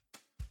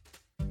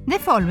The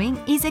following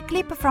is a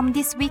clip from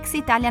this week's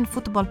Italian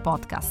football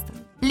podcast.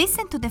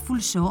 Listen to the full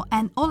show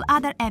and all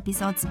other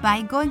episodes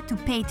by going to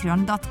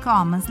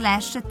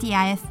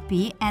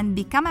patreon.com/TIFP and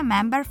become a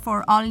member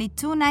for only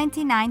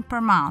 $2.99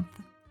 per month.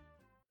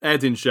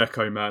 Edin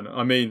Dzeko, man.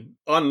 I mean,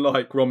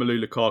 unlike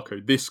Romelu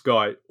Lukaku, this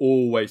guy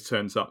always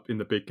turns up in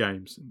the big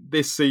games.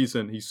 This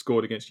season, he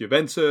scored against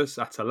Juventus,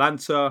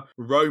 Atalanta,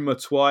 Roma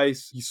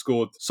twice. He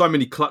scored so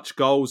many clutch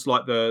goals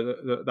like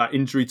that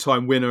injury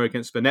time winner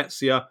against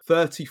Venezia.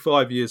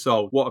 35 years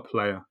old. What a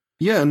player.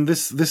 Yeah, and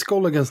this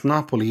goal against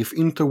Napoli, if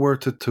Inter were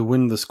to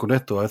win the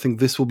Scudetto, I think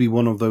this will be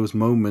one of those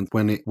moments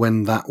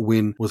when that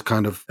win was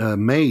kind of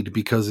made,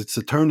 because it's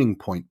a turning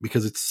point,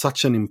 because it's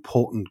such an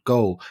important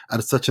goal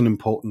at such an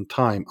important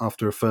time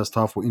after a first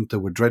half where Inter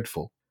were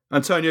dreadful.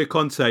 Antonio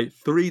Conte,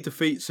 3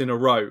 defeats in a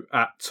row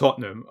at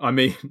Tottenham. I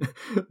mean,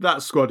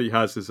 that squad he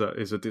has is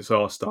a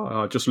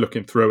disaster. Just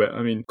looking through it.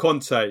 I mean,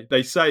 Conte,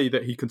 they say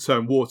that he can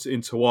turn water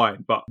into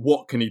wine, but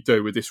what can he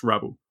do with this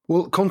rabble?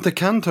 Well, Conte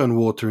can turn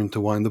water into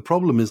wine. The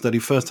problem is that he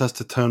first has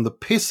to turn the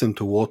piss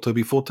into water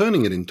before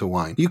turning it into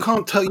wine. You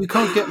can't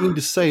get me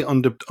to say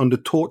under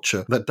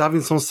torture that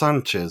Davinson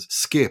Sanchez,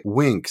 Skip,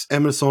 Winks,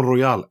 Emerson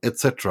Royal,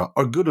 etc.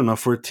 are good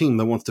enough for a team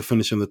that wants to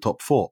finish in the top 4.